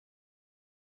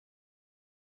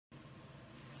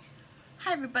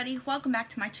Hi everybody, welcome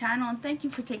back to my channel and thank you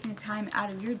for taking the time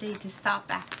out of your day to stop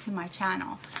back to my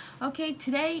channel. Okay,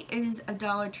 today is a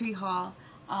Dollar Tree haul.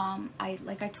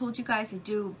 Like I told you guys, I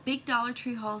do big Dollar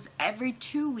Tree hauls every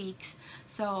 2 weeks,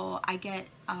 so I get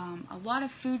a lot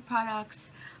of food products.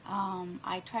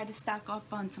 I try to stock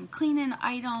up on some cleaning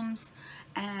items,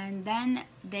 and then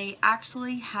they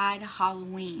actually had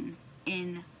Halloween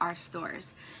in our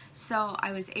stores, so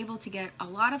I was able to get a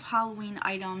lot of Halloween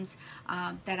items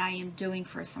that I am doing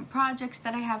for some projects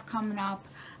that I have coming up.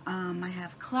 I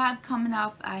have collab coming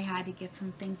up. I had to get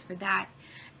some things for that,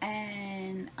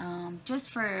 and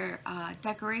just for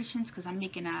decorations, because I'm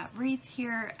making a wreath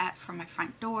here for my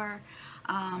front door.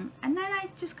 And then I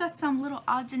just got some little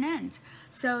odds and ends.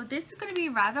 So this is going to be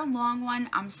a rather long one.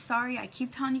 I'm sorry, I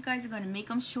keep telling you guys I'm going to make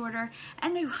them shorter,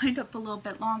 and they wind up a little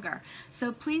bit longer.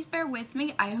 So please bear with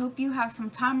me. I hope you have some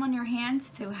time on your hands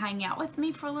to hang out with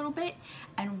me for a little bit,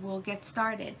 and we'll get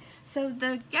started. So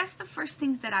the first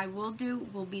things that I will do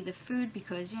will be the food,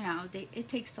 because you know it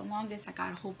takes the longest. I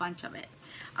got a whole bunch of it.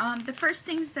 The first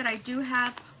things that I do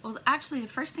have, well, actually the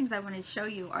first things I want to show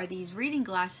you are these reading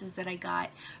glasses that I got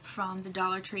from the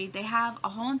Dollar Tree. They have a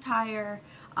whole entire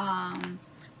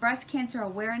breast cancer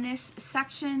awareness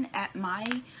section at my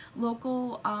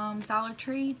local Dollar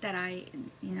Tree that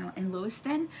in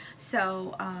Lewiston.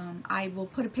 So I will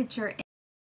put a picture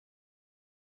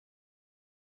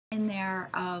in there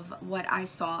of what I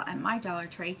saw at my Dollar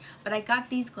Tree. But I got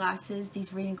these glasses,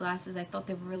 these reading glasses. I thought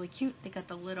they were really cute. They got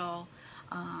the little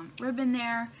ribbon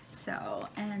there,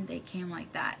 and they came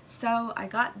like that. So I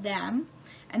got them,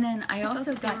 and then I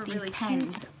also got these really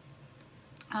pens.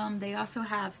 They also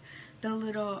have the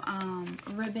little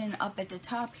ribbon up at the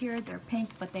top here. They're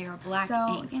pink, but they are black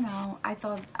ink. You know, I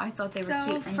thought they were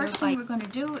cute. And first thing we're going to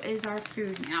do is our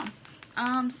food now.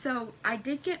 So I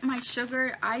did get my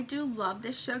sugar. I do love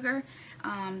this sugar.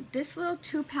 This little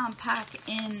 2-pound pack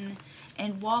in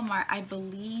Walmart, I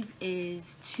believe,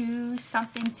 is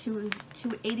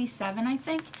 $2.87, I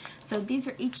think. So these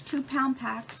are each 2-pound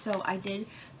packs. So I did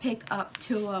pick up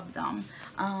 2 of them.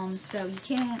 So you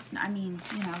can't,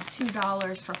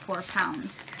 $2 for 4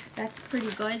 pounds. That's pretty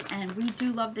good, and we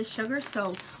do love this sugar.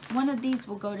 So one of these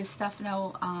will go to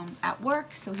Stefano at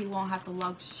work, so he won't have to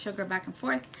lug sugar back and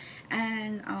forth.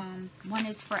 And one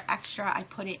is for extra. I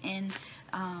put it in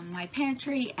my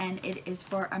pantry, and it is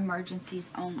for emergencies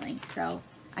only. So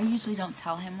I usually don't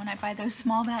tell him when I buy those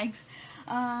small bags.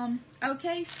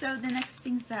 Okay, so the next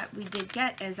things that we did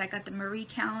get is I got the Marie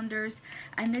calendars,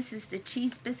 and this is the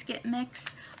cheese biscuit mix,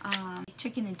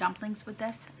 chicken and dumplings with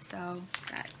this. So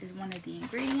that is one of the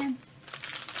ingredients.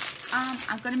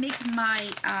 I'm gonna make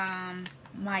my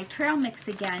my trail mix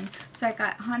again. So I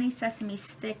got honey sesame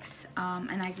sticks,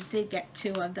 and I did get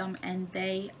 2 of them, and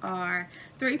they are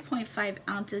 3.5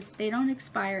 ounces. They don't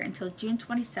expire until June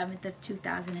 27th of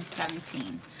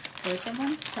 2017, both of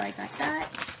them. So I got that.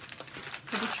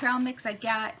 For the trail mix, I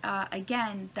got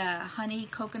again the honey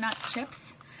coconut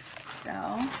chips.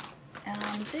 So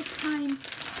this time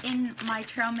in my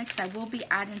trail mix, I will be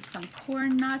adding some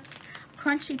corn nuts,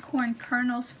 crunchy corn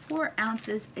kernels, 4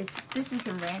 ounces. This is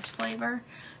a ranch flavor,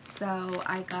 so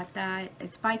I got that.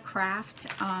 It's by Kraft.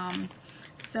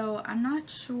 So I'm not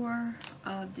sure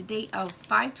of the date of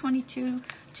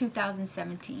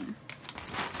 5/22/2017.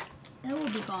 It will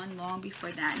be gone long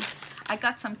before then. I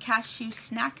got some cashew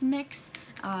snack mix.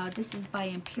 This is by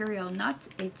Imperial Nuts.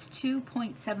 It's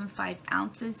 2.75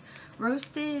 ounces.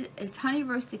 Roasted, it's honey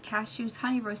roasted cashews,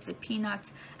 honey roasted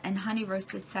peanuts, and honey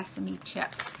roasted sesame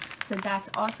chips. So that's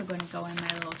also going to go in my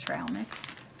little trail mix.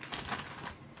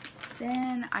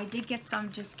 Then I did get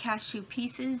some just cashew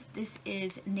pieces. This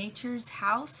is Nature's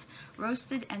House,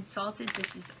 roasted and salted.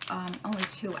 This is only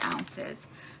 2 ounces.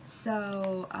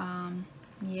 So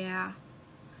yeah,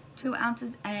 2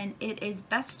 ounces, and it is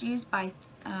best used by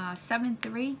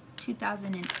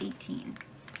 7/3/2018.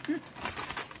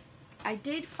 I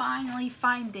did finally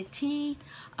find the tea.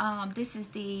 This is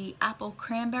the apple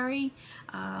cranberry.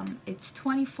 It's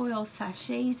 20 foil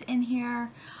sachets in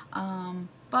here,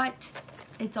 but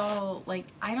it's all like,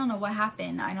 I don't know what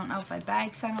happened. I don't know if a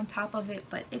bag sat on top of it,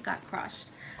 but it got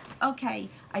crushed. Okay,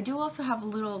 I do also have a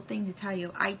little thing to tell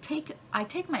you. I take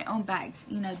my own bags.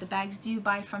 You know, the bags do you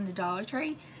buy from the Dollar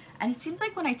Tree. And it seems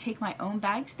like when I take my own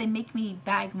bags, they make me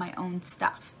bag my own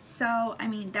stuff. So, I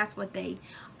mean, that's what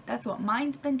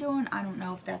mine's been doing. I don't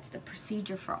know if that's the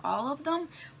procedure for all of them,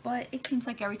 but it seems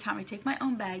like every time I take my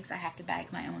own bags, I have to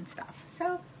bag my own stuff.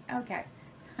 So, okay.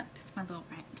 That's my little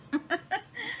rant.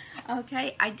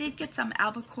 Okay, I did get some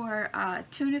albacore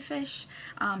tuna fish.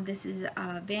 This is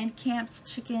Van Camp's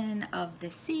Chicken of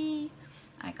the Sea.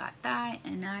 I got that,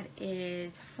 and that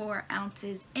is 4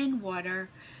 ounces in water.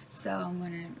 So I'm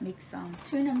gonna make some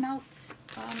tuna melts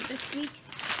this week.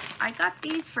 I got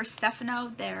these for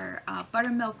Stefano. They're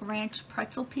buttermilk ranch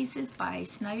pretzel pieces by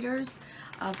Snyder's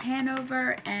of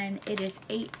Hanover, and it is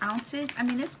 8 ounces. I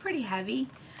mean, it's pretty heavy.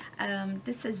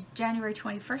 This is January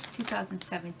 21st,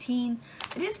 2017.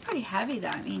 It is pretty heavy though.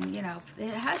 I mean, you know,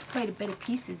 it has quite a bit of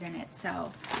pieces in it.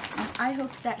 So I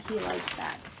hope that he likes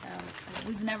that. So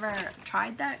we've never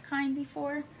tried that kind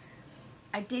before.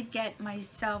 I did get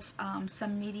myself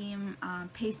some medium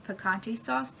paste picante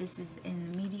sauce. This is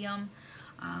in the medium.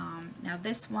 Now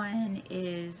this one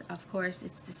is, of course,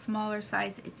 it's the smaller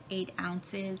size. It's 8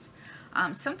 ounces.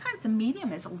 Sometimes the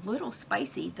medium is a little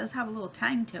spicy. It does have a little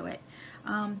tang to it.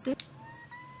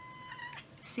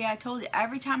 See, I told you,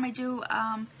 every time I do,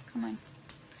 come on.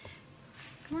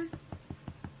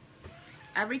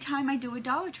 Every time I do a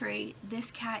Dollar Tree,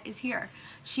 this cat is here.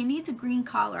 She needs a green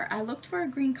collar. I looked for a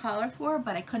green collar for her,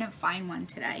 but I couldn't find one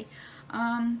today.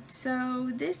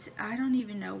 So this, I don't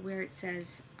even know where it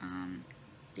says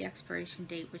the expiration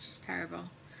date, which is terrible.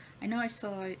 I know I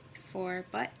saw it before,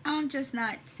 but I'm just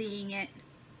not seeing it.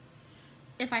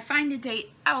 If I find a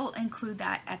date, I will include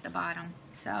that at the bottom.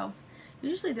 So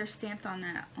usually they're stamped on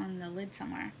the lid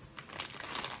somewhere.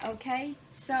 Okay,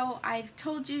 so I've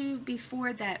told you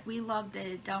before that we love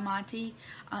the Del Monte.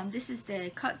 This is the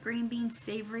cut green beans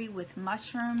savory with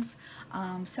mushrooms.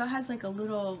 So it has like a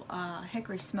little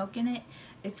hickory smoke in it.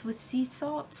 It's with sea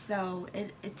salt, so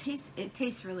it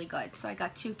tastes really good. So I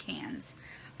got 2 cans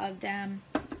of them.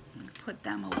 Put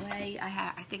them away.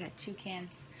 I think I had 2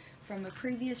 cans from a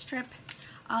previous trip.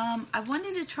 I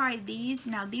wanted to try these.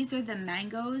 Now these are the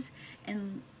mangoes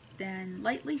and then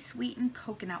lightly sweetened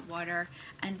coconut water,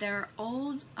 and they're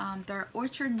old. They're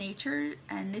Orchard Nature,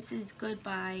 and this is good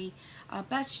by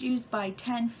best used by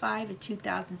 10/5 of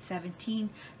 2017.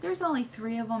 There's only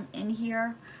 3 of them in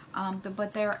here,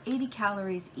 but they're 80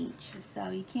 calories each,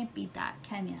 so you can't beat that,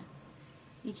 can you?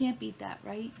 You can't beat that,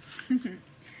 right?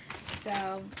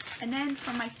 So, and then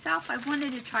for myself, I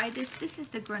wanted to try this. This is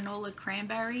the granola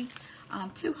cranberry,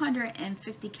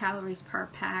 250 calories per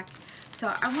pack.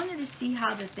 So I wanted to see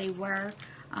how that they were.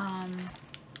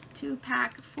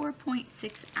 2-pack,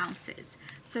 4.6 ounces.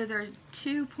 So they're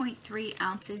 2.3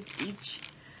 ounces each.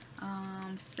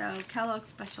 So Kellogg's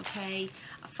Special K,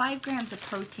 5 grams of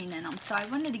protein in them. So I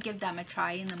wanted to give them a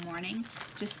try in the morning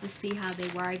just to see how they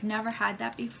were. I've never had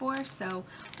that before, so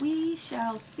we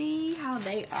shall see how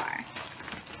they are.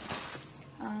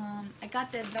 I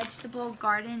got the vegetable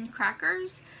garden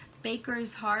crackers,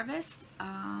 Baker's Harvest.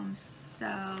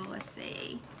 So let's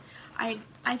see.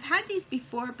 I've had these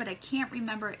before, but I can't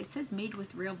remember. It says made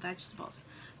with real vegetables.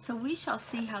 So we shall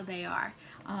see how they are.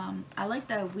 I like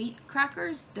the wheat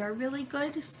crackers. They're really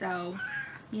good. So,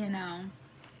 you know,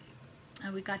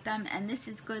 we got them. And this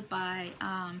is good by,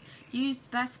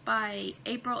 used best by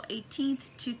April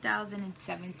 18th,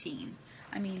 2017.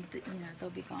 I mean, you know, they'll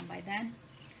be gone by then.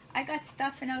 I got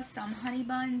Stefano some honey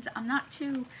buns. I'm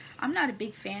not a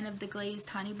big fan of the glazed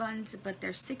honey buns, but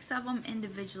there's 6 of them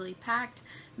individually packed.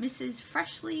 Mrs.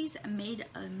 Freshly's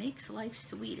makes life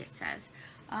sweet, it says.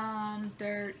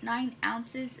 They're 9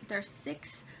 ounces. There's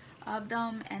 6 of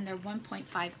them, and they're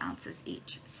 1.5 ounces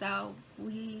each. So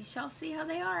we shall see how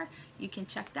they are. You can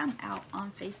check them out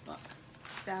on Facebook.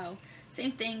 So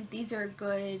same thing. These are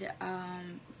good.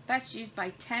 Best used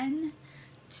by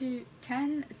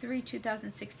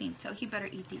 10/3/2016, so he better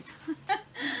eat these.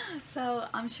 So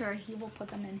I'm sure he will put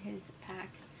them in his pack.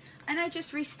 And I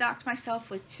just restocked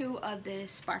myself with 2 of the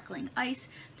sparkling ice.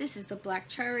 This is the black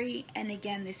cherry, and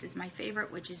again, this is my favorite,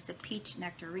 which is the peach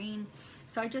nectarine.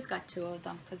 So I just got 2 of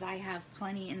them because I have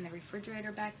plenty in the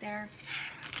refrigerator back there.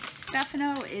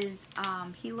 Stefano is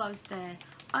he loves the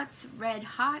Utz Red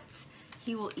Hots.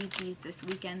 He will eat these this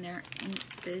weekend. They're in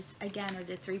this, again, are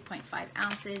the 3.5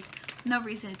 ounces. No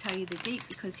reason to tell you the date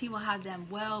because he will have them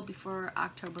well before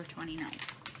October 29th.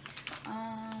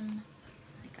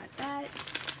 I got that.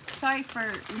 Sorry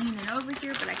for leaning over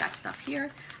here, but I got stuff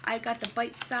here. I got the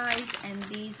bite size, and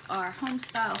these are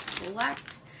Homestyle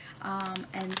Select.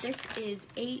 And this is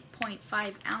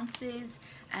 8.5 ounces,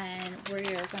 and we're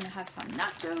going to have some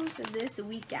nachos this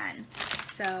weekend.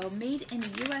 So made in the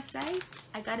USA.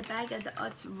 I got a bag of the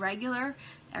Utz regular.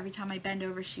 Every time I bend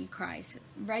over, she cries.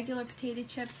 Regular potato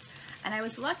chips. And I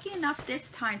was lucky enough this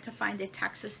time to find the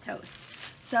Texas Toast.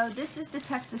 So this is the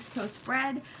Texas Toast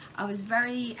bread. I was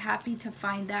very happy to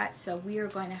find that. So we are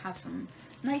going to have some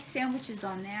nice sandwiches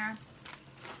on there.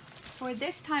 For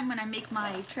this time when I make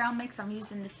my trail mix, I'm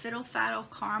using the Fiddle Faddle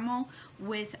Caramel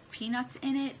with peanuts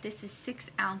in it. This is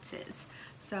 6 ounces.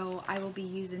 So I will be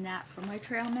using that for my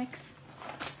trail mix.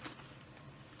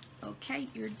 Okay,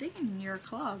 you're digging your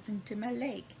claws into my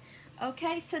leg.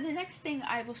 Okay, so the next thing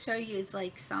I will show you is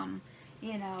like some,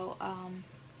 you know,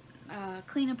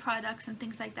 cleaning products and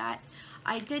things like that.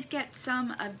 I did get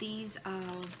some of these.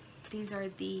 These are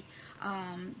the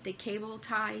cable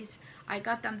ties. I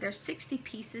got them. There's 60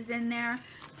 pieces in there.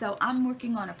 So I'm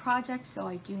working on a project, so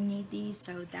I do need these.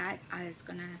 So that is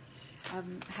gonna.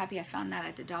 I'm happy I found that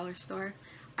at the dollar store.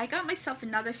 I got myself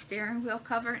another steering wheel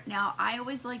cover. Now, I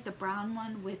always like the brown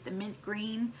one with the mint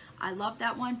green. I love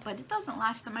that one, but it doesn't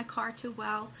last in my car too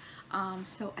well.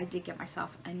 So I did get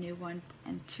myself a new one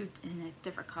and two in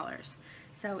different colors.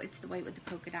 So it's the white with the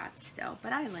polka dots still,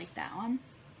 but I like that one.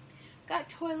 Got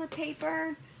toilet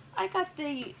paper. I got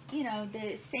the, you know,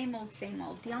 the same old, same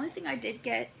old. The only thing I did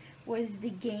get was the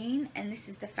Gain, and this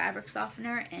is the fabric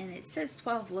softener, and it says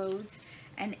 12 loads,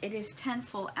 and it is 10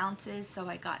 full ounces, so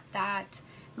I got that.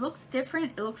 It looks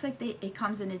different. It looks like it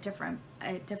comes in a different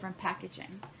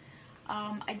packaging.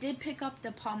 I did pick up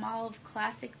the Palmolive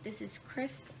Classic. This is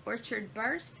Crisp Orchard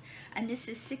Burst, and this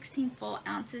is 16 full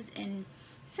ounces, and it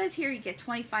says here you get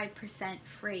 25%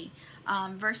 free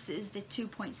versus the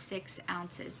 2.6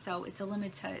 ounces, so it's a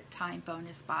limited time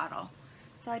bonus bottle.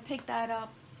 So I picked that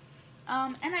up.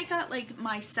 And I got like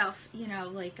myself, you know,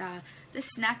 like the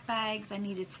snack bags. I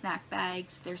needed snack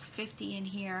bags. There's 50 in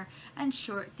here, and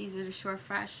these are the Shore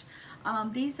Fresh.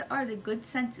 These are the Good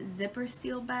Sense zipper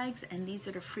seal bags, and these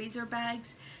are the freezer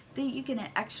bags. You get an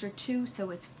extra 2, so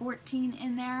it's 14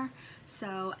 in there.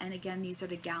 So, and again, these are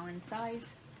the gallon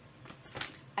size.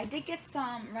 I did get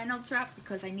some Reynolds wrap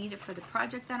because I need it for the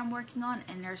project that I'm working on,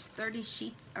 and there's 30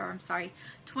 sheets, or I'm sorry,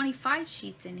 25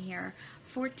 sheets in here,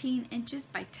 14 inches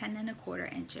by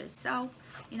 10¼ inches. So,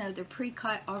 you know, they're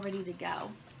pre-cut, all ready to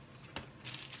go.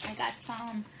 I got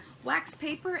some wax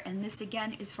paper, and this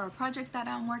again is for a project that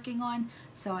I'm working on,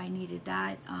 so I needed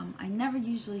that. I never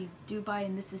usually do buy,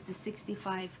 and this is the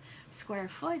 65 square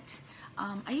foot.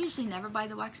 I usually never buy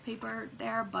the wax paper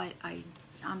there, but I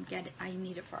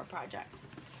need it for a project.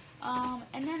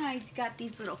 And then I got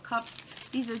these little cups.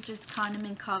 These are just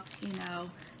condiment cups, you know.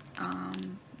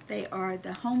 They are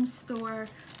the Home Store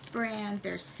brand.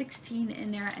 There's 16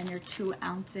 in there, and they're 2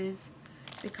 ounces.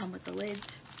 They come with the lids.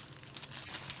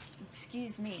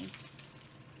 Excuse me.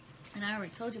 And I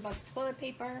already told you about the toilet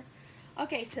paper.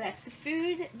 Okay, so that's the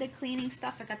food, the cleaning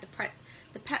stuff. I got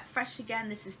the Pet Fresh again.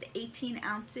 This is the 18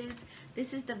 ounces.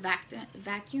 This is the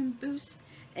vacuum boost.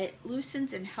 It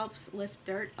loosens and helps lift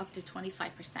dirt up to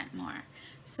 25% more.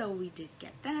 So we did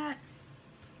get that.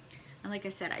 And like I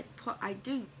said, I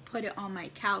do put it on my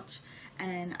couch,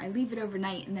 and I leave it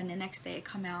overnight, and then the next day I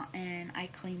come out and I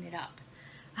clean it up.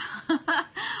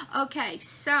 Okay,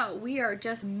 so we are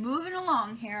just moving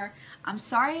along here. I'm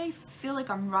sorry I feel like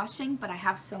I'm rushing, but I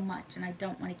have so much and I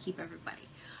don't want to keep everybody.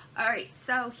 Alright,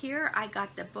 so here I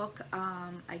got the book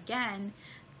again.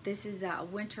 This is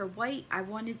Winter White. I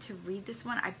wanted to read this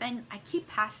one. I keep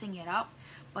passing it up,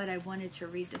 but I wanted to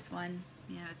read this one.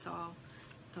 You know,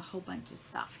 it's a whole bunch of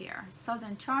stuff here.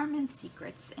 Southern Charm and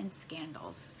Secrets and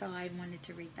Scandals. So I wanted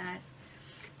to read that.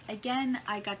 Again,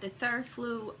 I got the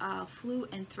Theraflu flu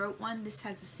and throat one. This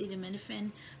has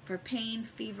acetaminophen for pain,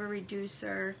 fever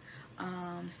reducer,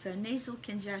 so nasal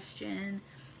congestion,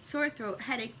 sore throat,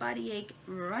 headache, body ache,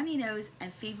 runny nose,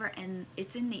 and fever. And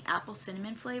it's in the apple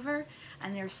cinnamon flavor,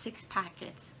 and there's 6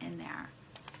 packets in there.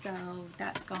 So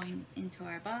that's going into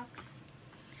our box.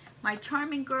 My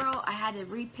Charming Girl, I had to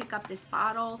re-pick up this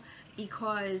bottle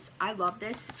because I love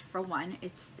this. For one,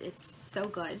 it's so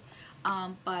good.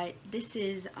 But this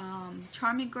is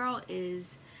Charming Girl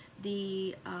is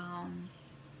the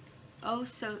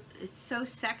It's So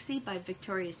Sexy by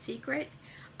Victoria's Secret,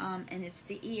 and it's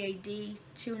the EAD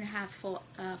 2.5 full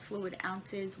fluid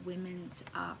ounces women's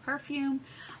perfume.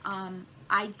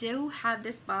 I do have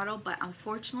this bottle, but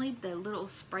unfortunately the little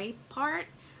spray part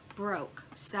broke,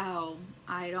 so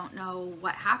I don't know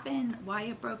what happened, why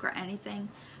it broke or anything.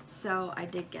 So I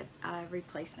did get a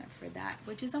replacement for that,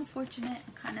 which is unfortunate.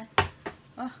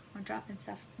 I'm dropping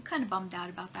stuff. I'm kind of bummed out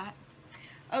about that.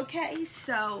 Okay,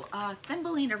 so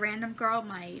Thumbelina Random Girl,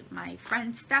 my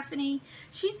friend Stephanie,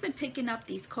 she's been picking up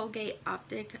these Colgate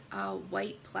Optic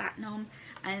White Platinum,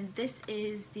 and this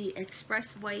is the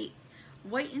Express White.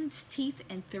 Whitens teeth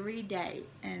in 3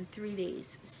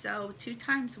 days, so 2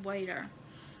 times whiter.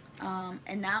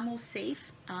 Enamel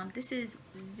safe. This is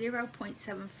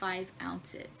 0.75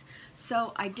 ounces.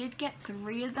 So I did get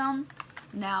 3 of them.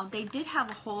 Now they did have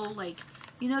a whole, like,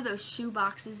 you know those shoe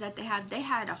boxes that they have? They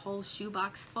had a whole shoe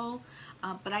box full,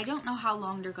 but I don't know how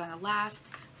long they're gonna last.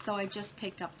 So I just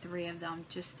picked up 3 of them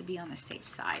just to be on the safe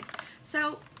side.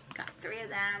 So got 3 of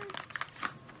them.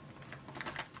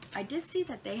 I did see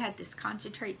that they had this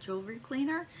concentrate jewelry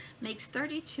cleaner. Makes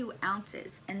 32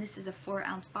 ounces, and this is a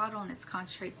 4-ounce bottle, and it's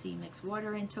concentrate, so you mix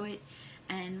water into it.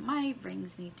 And my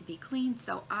rings need to be cleaned,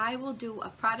 so I will do a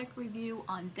product review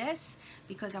on this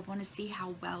because I want to see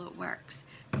how well it works.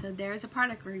 So there's a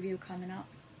product review coming up.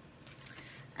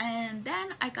 And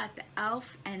then I got the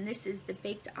e.l.f. and this is the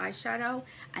baked eyeshadow,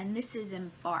 and this is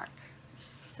in bark.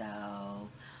 So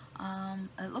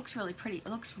it looks really pretty. It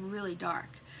looks really dark.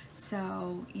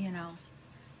 So, you know,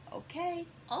 okay.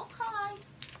 All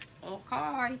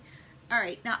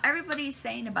right, now everybody's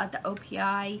saying about the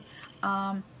OPI.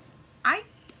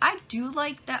 I do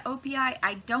like that OPI.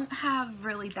 I don't have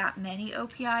really that many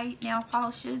OPI nail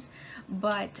polishes,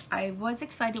 but I was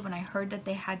excited when I heard that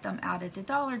they had them out at the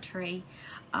Dollar Tree.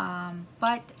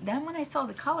 But then when I saw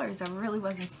the colors, I really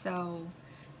wasn't so,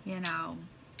 you know,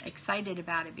 excited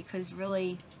about it, because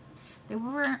really, they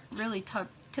weren't really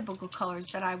typical colors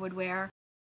that I would wear.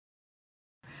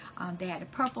 They had a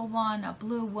purple one, a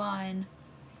blue one,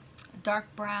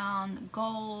 dark brown,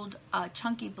 gold, a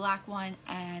chunky black one,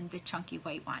 and the chunky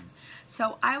white one.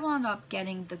 So I wound up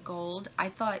getting the gold. I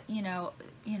thought, you know,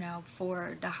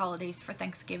 for the holidays, for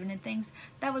Thanksgiving and things,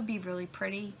 that would be really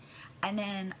pretty. And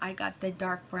then I got the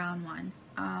dark brown one.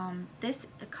 This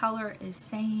color is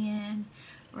saying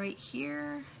right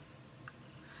here,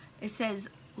 it says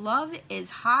love is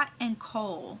hot and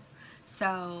cold.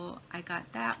 So I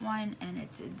got that one, and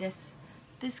it's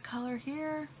this color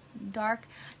here, dark.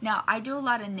 Now I do a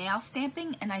lot of nail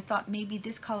stamping, and I thought maybe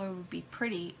this color would be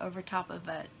pretty over top of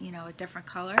a, you know, a different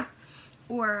color,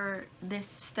 or this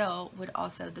still would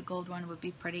also, the gold one would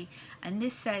be pretty. And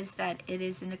this says that it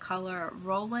is in the color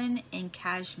Rollin' in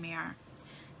Cashmere.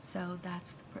 So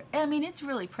that's I mean, it's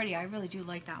really pretty. I really do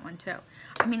like that one too.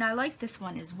 I mean, I like this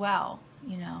one as well,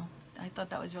 you know. I thought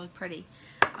that was really pretty.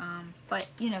 But,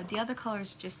 you know, the other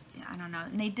colors just, I don't know,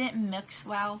 and they didn't mix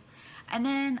well. And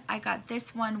then I got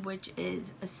this one, which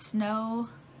is a Snow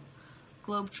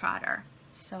Globetrotter.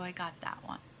 So I got that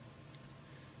one.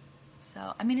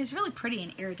 So, I mean, it's really pretty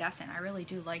and iridescent. I really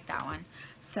do like that one.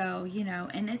 So, you know,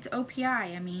 and it's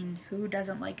OPI. I mean, who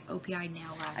doesn't like OPI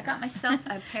nail lacquer? I got myself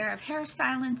a pair of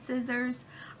hairstyling scissors.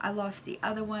 I lost the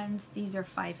other ones. These are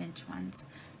 5-inch ones.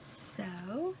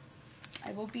 So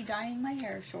I will be dyeing my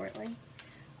hair shortly.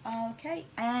 Okay,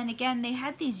 and again, they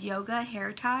had these yoga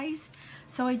hair ties,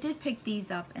 so I did pick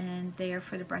these up, and they are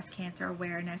for the breast cancer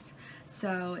awareness.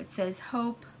 So it says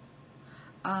hope,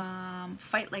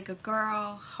 fight like a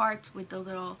girl, hearts with the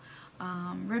little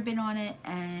ribbon on it,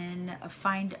 and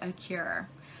find a cure.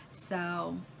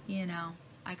 So, you know,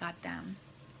 I got them.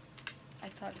 I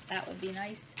thought that would be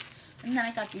nice. And then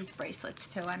I got these bracelets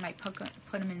too. I might put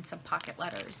them in some pocket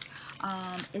letters.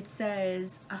 It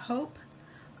says a hope.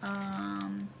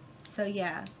 So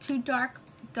yeah, 2 dark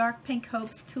pink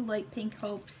hopes, 2 light pink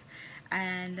hopes,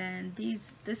 and then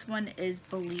this one is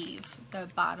believe, the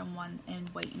bottom one in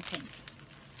white and pink.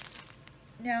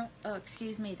 Now, oh,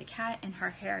 excuse me, the cat and her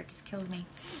hair just kills me.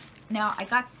 Now, I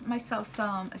got myself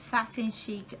some Assassin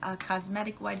Chic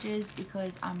cosmetic wedges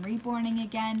because I'm reborning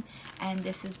again, and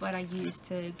this is what I use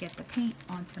to get the paint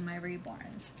onto my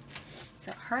reborns.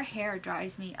 So her hair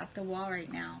drives me up the wall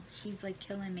right now. She's like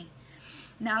killing me.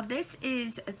 Now this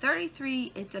is a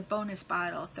 33, it's a bonus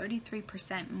bottle,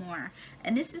 33% more.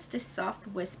 And this is the Soft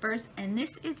Whispers, and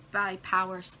this is by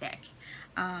Power Stick,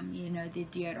 you know, the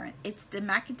deodorant. It's the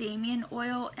macadamia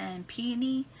oil and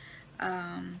peony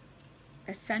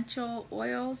essential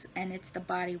oils, and it's the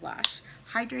body wash,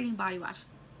 hydrating body wash.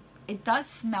 It does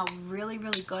smell really,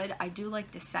 really good. I do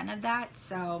like the scent of that,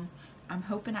 so I'm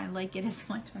hoping I like it as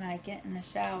much when I get in the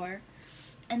shower.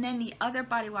 And then the other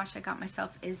body wash I got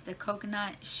myself is the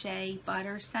Coconut Shea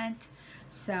Butter Scent.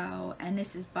 So, and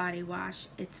this is body wash.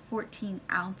 It's 14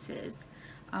 ounces.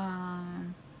 I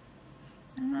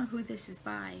don't know who this is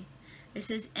by. This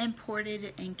is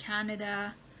imported in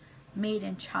Canada, made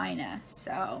in China.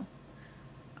 So,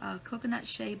 Coconut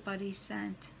Shea Buddy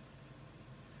Scent.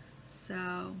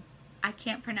 So, I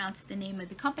can't pronounce the name of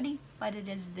the company, but it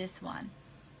is this one.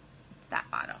 It's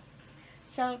that bottle.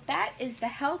 So that is the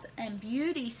health and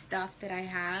beauty stuff that I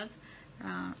have.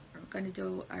 We're going to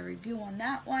do a review on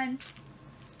that one.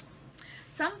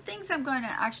 Some things I'm going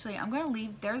to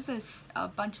leave. There's a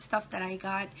bunch of stuff that I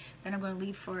got that I'm going to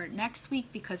leave for next week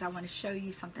because I want to show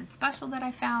you something special that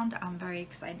I found. I'm very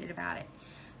excited about it.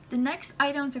 The next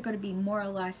items are going to be more or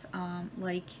less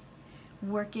like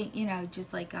working, you know,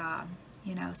 just like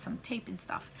you know, some tape and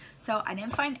stuff. So I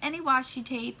didn't find any washi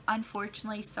tape,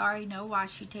 unfortunately. Sorry, no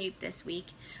washi tape this week.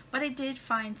 But I did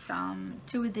find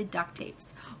two of the duct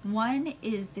tapes. One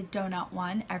is the donut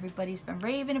one. Everybody's been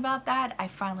raving about that. I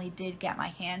finally did get my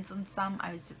hands on some.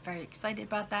 I was very excited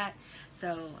about that.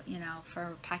 So, you know,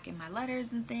 for packing my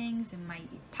letters and things, and my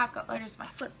pack-up letters, my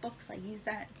flip books, I use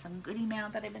that. Some goodie mail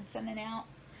that I've been sending out.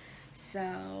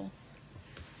 So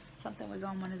something was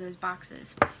on one of those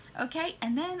boxes. Okay,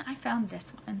 and then I found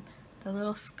this one, the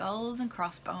little skulls and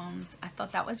crossbones. I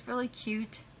thought that was really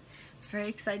cute. I was very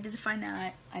excited to find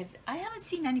out. I haven't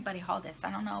seen anybody haul this.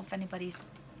 I don't know if anybody's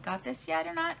got this yet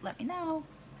or not. Let me know.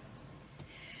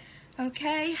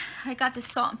 Okay, I got the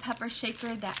salt and pepper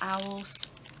shaker, the owls.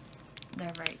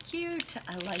 They're very cute.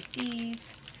 I like these.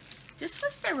 Just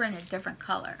wish they were in a different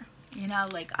color. You know,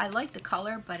 like, I like the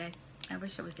color, but I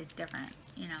wish it was a different,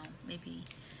 you know, maybe,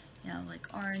 you know, like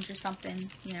orange or something,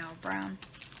 you know, brown.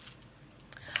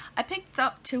 I picked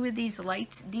up two of these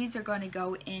lights. These are going to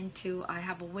go into, I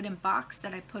have a wooden box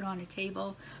that I put on a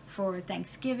table for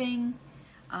Thanksgiving.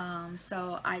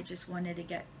 So I just wanted to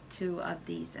get two of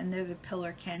these, and they're the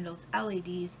pillar candles,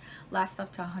 LEDs, last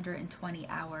up to 120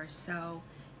 hours. So,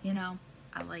 you know,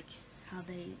 I like how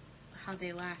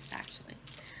they last actually.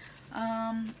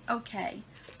 Okay,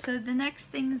 so the next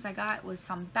things I got was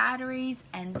some batteries,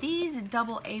 and these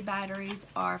AA batteries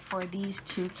are for these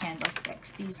two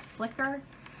candlesticks. These flicker,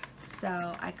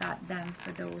 so I got them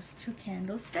for those two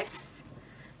candlesticks.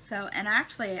 So, and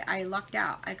actually I lucked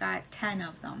out. I got 10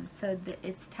 of them, so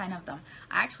it's 10 of them.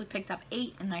 I actually picked up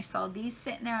 8, and I saw these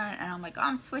sitting there, and I'm like, oh,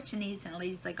 I'm switching these, and the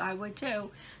lady's like, I would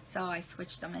too. So I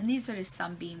switched them, and these are the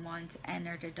Sunbeam ones, and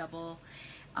they're the double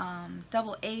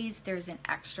A's. There's an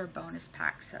extra bonus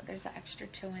pack, so there's an extra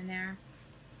 2 in there.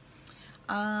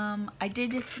 I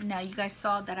did, now you guys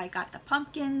saw that I got the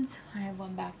pumpkins. I have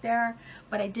one back there,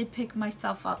 but I did pick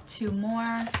myself up 2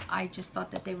 more. I just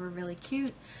thought that they were really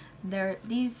cute.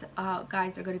 These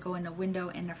guys are going to go in the window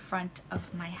in the front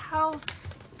of my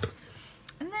house.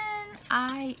 And then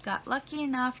I got lucky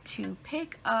enough to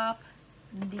pick up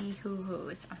the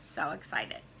hoo-hoos. I'm so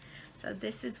excited. So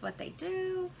this is what they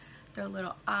do. Their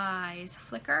little eyes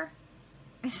flicker.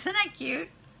 Isn't that cute?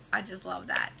 I just love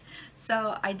that.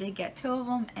 So I did get 2 of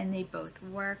them, and they both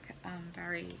work. I'm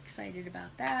very excited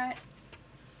about that.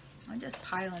 I'm just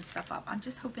piling stuff up. I'm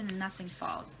just hoping that nothing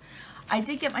falls. I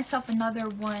did get myself another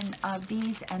one of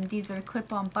these, and these are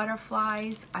clip-on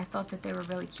butterflies. I thought that they were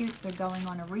really cute. They're going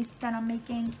on a wreath that I'm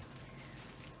making.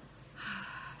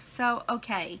 So,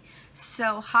 okay,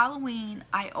 so Halloween,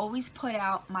 I always put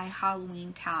out my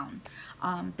Halloween town.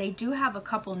 They do have a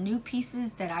couple new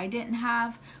pieces that I didn't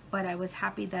have, but I was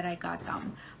happy that I got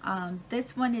them.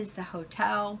 This one is the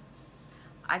hotel.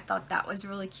 I thought that was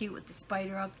really cute with the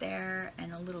spider up there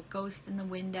and a little ghost in the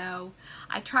window.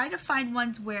 I tried to find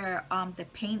ones where the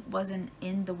paint wasn't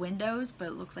in the windows, but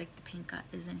it looks like the paint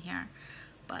is in here.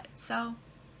 But so,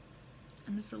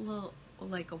 and it's a little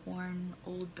like a worn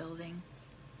old building.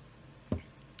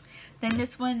 Then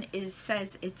this one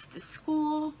says it's the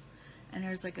school, and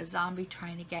there's like a zombie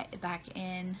trying to get back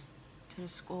in to the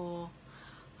school.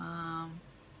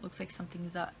 Looks like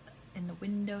something's up in the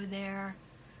window there.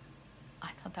 I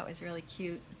thought that was really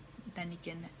cute. Then you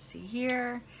can see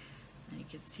here, and you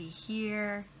can see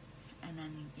here, and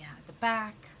then yeah, the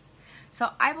back. So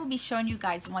I will be showing you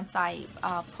guys once I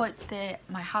put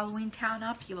my Halloween town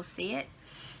up. You will see it.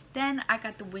 Then I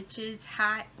got the witch's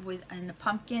hat in the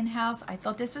pumpkin house. I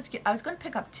thought this was cute. I was going to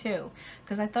pick up 2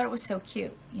 because I thought it was so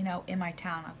cute, you know, in my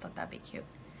town. I thought that'd be cute.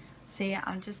 See,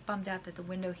 I'm just bummed out that the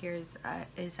window here is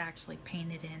actually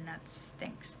painted in. That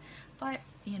stinks. But,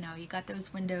 you know, you got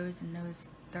those windows, and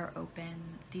they're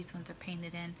open. These ones are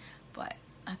painted in, but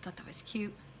I thought that was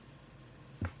cute.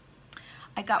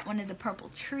 I got one of the purple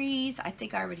trees. I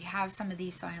think I already have some of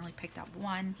these, so I only picked up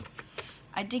 1.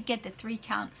 I did get the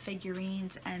 3-count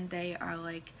figurines, and they are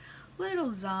like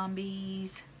little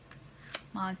zombies,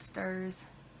 monsters.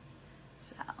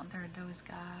 So there are those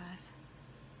guys.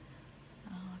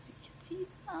 I don't know if you can see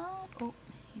them.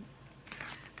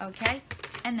 Oh, okay.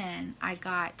 And then I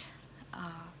got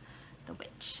the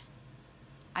witch.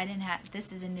 I didn't have,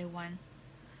 this is a new one.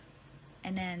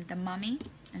 And then the mummy,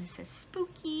 and it says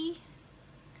spooky.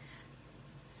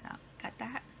 So got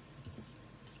that.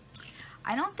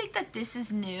 I don't think that this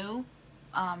is new.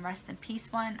 Rest in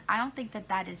peace one. I don't think that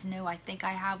that is new. I think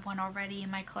I have one already in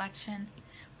my collection,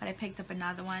 but I picked up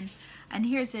another one. And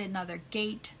here's another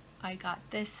gate. I got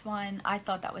this one. I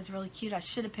thought that was really cute. I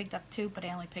should have picked up 2, but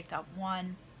I only picked up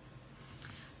 1.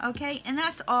 Okay, and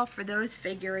that's all for those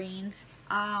figurines.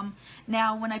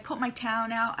 Now, when I put my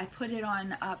town out, I put it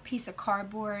on a piece of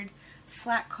cardboard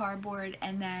flat cardboard,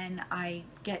 and then I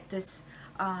get this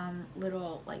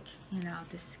little, like, you know,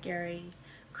 this scary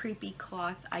creepy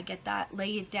cloth. I get that,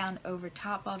 lay it down over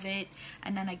top of it,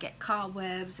 and then I get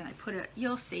cobwebs and I put it,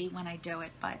 you'll see when I do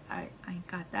it, but I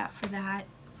got that for that.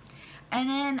 And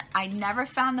then I never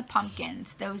found the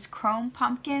pumpkins, those chrome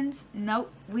pumpkins. Nope,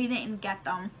 we didn't get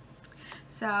them,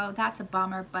 so that's a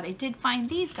bummer. But I did find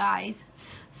these guys,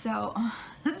 so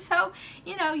so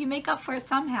you know, you make up for it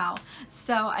somehow.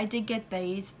 So I did get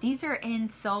these. These are in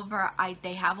silver.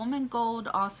 They have them in gold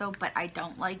also, but I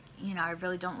don't like, you know, I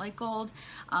really don't like gold.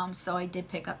 So I did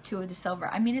pick up 2 of the silver.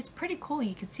 I mean, it's pretty cool.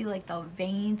 You can see like the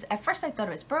veins. At first I thought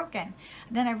it was broken,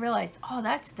 then I realized, oh,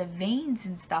 that's the veins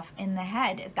and stuff in the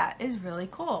head. That is really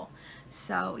cool.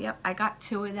 So yep, I got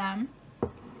 2 of them.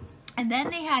 And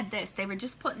then they had this. They were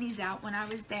just putting these out when I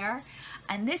was there.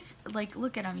 And this, like,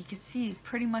 look at him. You can see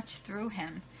pretty much through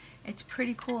him. It's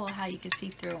pretty cool how you can see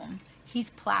through him. He's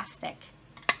plastic.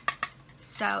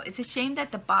 So it's a shame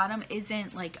that the bottom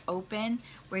isn't like open,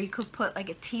 where you could put like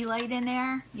a tea light in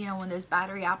there, you know, when there's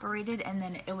battery operated, and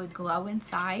then it would glow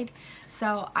inside.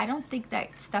 So I don't think that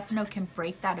Stefano can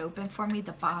break that open for me,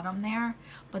 the bottom there,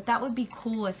 but that would be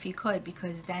cool if you could,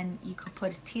 because then you could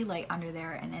put a tea light under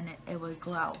there and then it would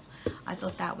glow. I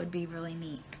thought that would be really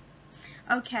neat.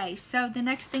 Okay, so the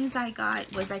next things I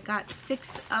got was, I got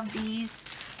 6 of these.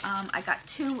 I got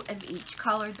 2 of each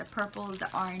color, the purple, the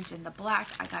orange, and the black.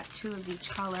 I got 2 of each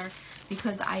color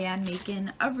because I am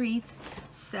making a wreath.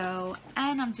 So,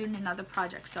 and I'm doing another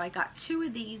project. So I got 2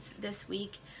 of these this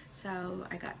week. So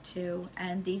I got 2,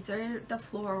 and these are the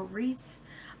floral wreaths.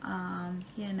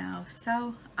 You know,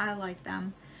 so I like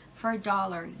them for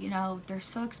 $1. You know, they're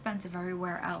so expensive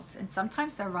everywhere else, and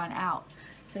sometimes they run out.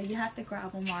 So you have to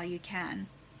grab them while you can.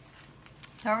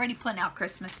 They're already putting out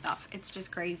Christmas stuff. It's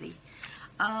just crazy.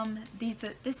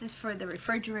 This is for the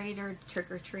refrigerator,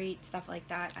 trick or treat, stuff like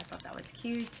that. I thought that was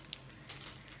cute.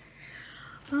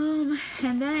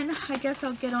 And then I guess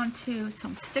I'll get on to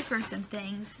some stickers and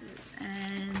things.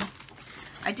 And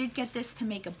I did get this to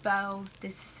make a bow.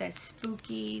 This says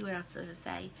spooky. What else does it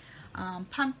say?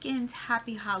 Pumpkins,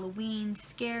 happy Halloween,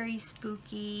 scary,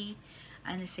 spooky,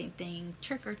 and the same thing,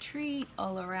 trick or treat,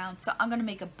 all around. So I'm gonna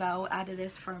make a bow out of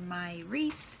this for my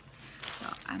wreath. So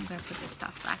I'm gonna put this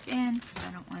stuff back in because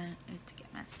I don't want it to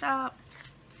get messed up.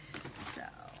 So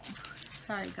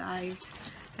sorry guys,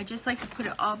 I just like to put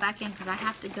it all back in because I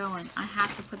have to go and I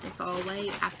have to put this all away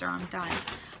after I'm done.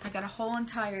 I got a whole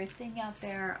entire thing out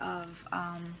there of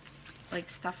like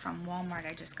stuff from Walmart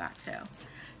I just got too.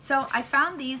 So I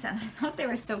found these and I thought they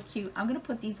were so cute. I'm gonna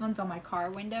put these ones on my car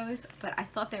windows, but I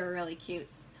thought they were really cute.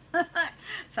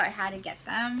 So I had to get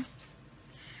them.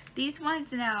 These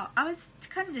ones, now, I was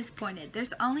kind of disappointed.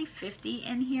 There's only 50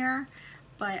 in here,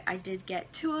 but I did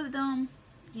get 2 of them,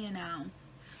 you know.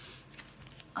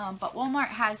 But Walmart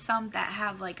has some that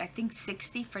have, like, I think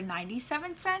 60 for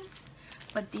 97 cents.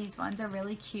 But these ones are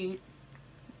really cute.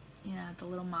 You know, the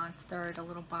little monster, the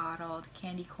little bottle, the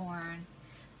candy corn,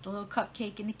 the little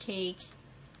cupcake and the cake.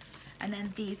 And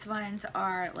then these ones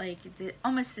are, like,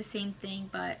 almost the same thing,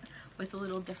 but with a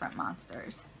little different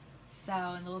monsters. So,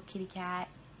 and the little kitty cat.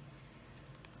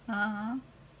 So,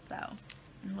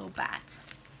 and little bats.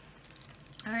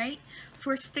 Alright,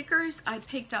 for stickers, I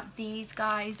picked up these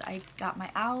guys. I got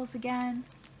my owls again.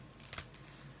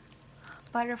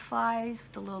 Butterflies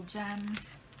with the little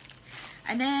gems.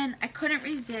 And then I couldn't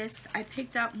resist. I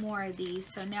picked up more of these.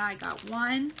 So now I got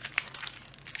 1,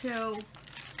 2,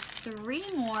 3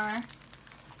 more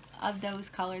of those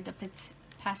colors, the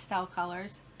pastel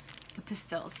colors. The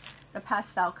pastels. The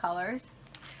pastel colors.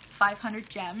 500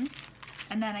 gems.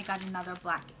 And then I got another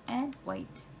black and white.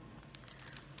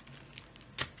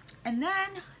 And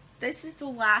then this is the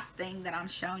last thing that I'm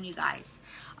showing you guys.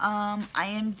 I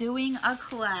am doing a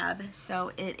collab,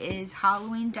 so it is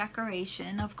Halloween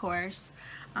decoration, of course.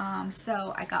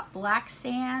 So I got black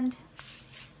sand,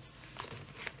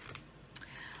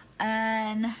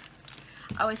 and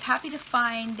I was happy to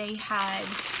find they had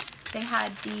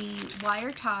the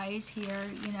wire ties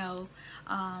here, you know.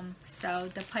 So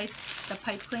the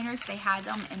pipe cleaners, they had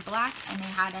them in black and they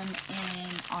had them in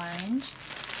orange.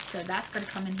 So that's going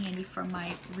to come in handy for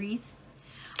my wreath.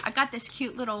 I got this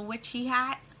cute little witchy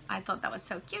hat. I thought that was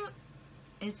so cute.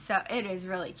 It is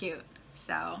really cute.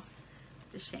 So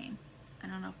it's a shame. I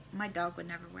don't know. My dog would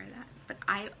never wear that. But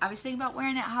I was thinking about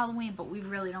wearing it at Halloween, but we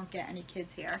really don't get any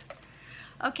kids here.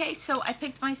 Okay, so I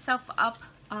picked myself up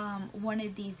one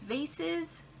of these vases.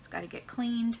 It's got to get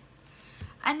cleaned.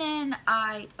 And then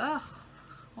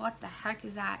what the heck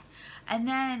is that? And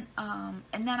then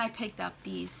I picked up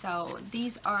these. So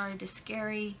these are the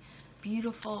scary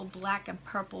beautiful black and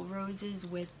purple roses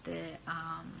with the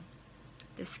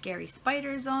scary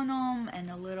spiders on them and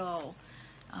the little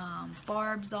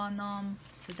barbs on them.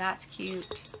 So that's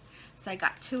cute. So I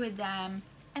got 2 of them.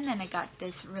 And then I got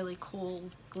this really cool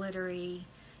glittery,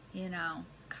 you know,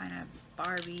 kind of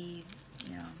Barbie,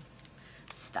 you know,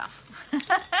 stuff.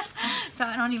 So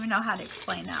I don't even know how to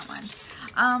explain that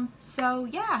one. So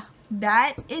yeah,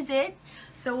 that is it.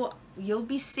 So you'll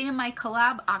be seeing my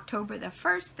collab October the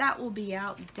 1st. That will be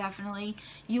out definitely.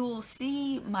 You will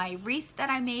see my wreath that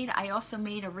I made. I also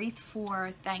made a wreath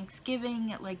for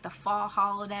Thanksgiving, like the fall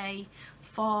holiday,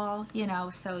 you know,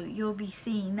 so you'll be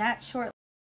seeing that shortly.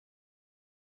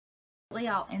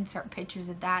 I'll insert pictures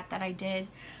of that I did.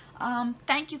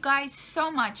 Thank you guys so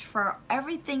much for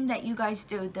everything that you guys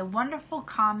do, the wonderful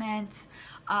comments,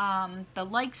 the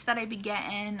likes that I be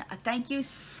getting. Thank you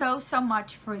so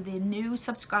much for the new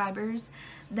subscribers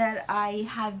that I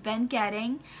have been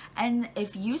getting. And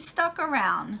if you stuck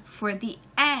around for the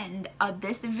end of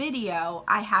this video,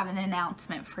 I have an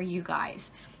announcement for you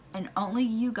guys, and only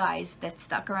you guys that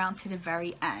stuck around to the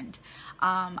very end.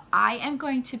 I am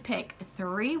going to pick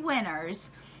 3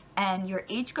 winners, and you're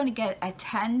each going to get a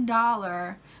 $10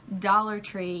 Dollar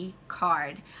Tree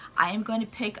card. I am going to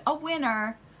pick a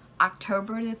winner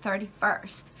October the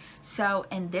 31st. So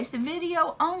in this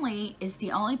video only is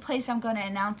the only place I'm going to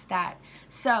announce that.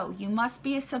 So you must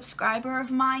be a subscriber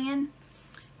of mine.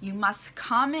 You must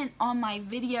comment on my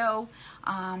video.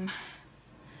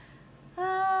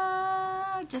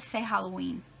 Just say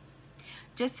Halloween.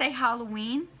 Just say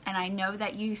Halloween, and I know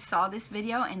that you saw this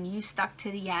video and you stuck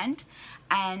to the end,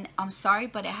 and I'm sorry,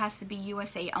 but it has to be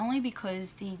USA only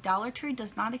because the Dollar Tree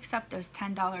does not accept those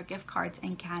 $10 gift cards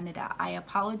in Canada. I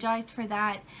apologize for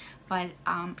that, but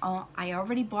I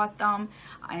already bought them,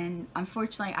 and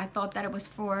unfortunately I thought that it was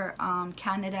for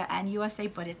Canada and USA,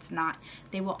 but it's not.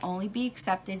 They will only be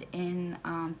accepted in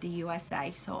the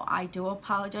USA, so I do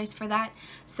apologize for that.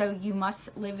 So you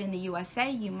must live in the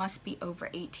USA, you must be over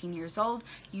 18 years old,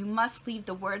 you must leave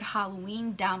the word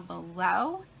Halloween down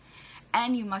below,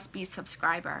 and you must be a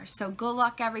subscriber. So good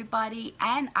luck everybody,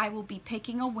 and I will be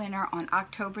picking a winner on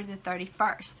October the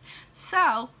 31st.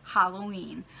 So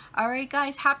Halloween. Alright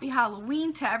guys, happy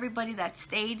Halloween to everybody that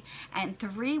stayed, and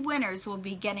 3 winners will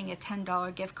be getting a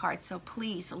 $10 gift card. So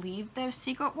please leave the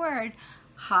secret word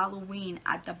Halloween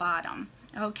at the bottom.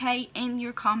 Okay, in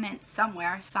your comment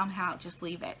somewhere, somehow, just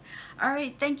leave it.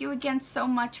 Alright, thank you again so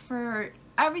much for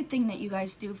everything that you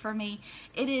guys do for me.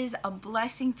 It is a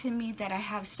blessing to me that I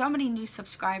have so many new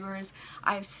subscribers.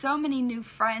 I have so many new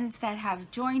friends that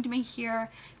have joined me here.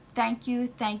 Thank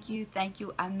you, thank you, thank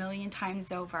you a million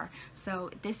times over. So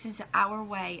this is our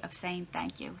way of saying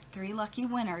thank you. 3 lucky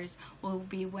winners will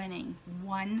be winning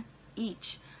 1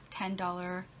 each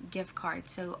 $10 gift card.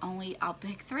 So I'll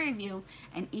pick 3 of you,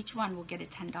 and each one will get a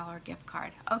 $10 gift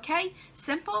card. Okay,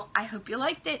 simple. I hope you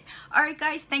liked it. All right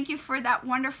guys, thank you for that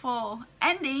wonderful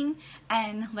ending,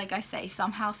 and like I say,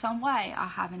 somehow, some way, I'll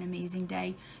have an amazing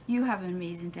day. You have an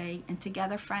amazing day, and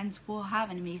together, friends, we'll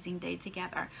have an amazing day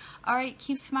together. All right,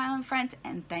 keep smiling, friends,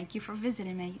 and thank you for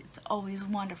visiting me. It's always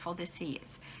wonderful to see you.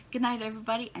 Good night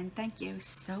everybody, and thank you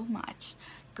so much.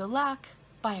 Good luck.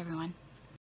 Bye everyone.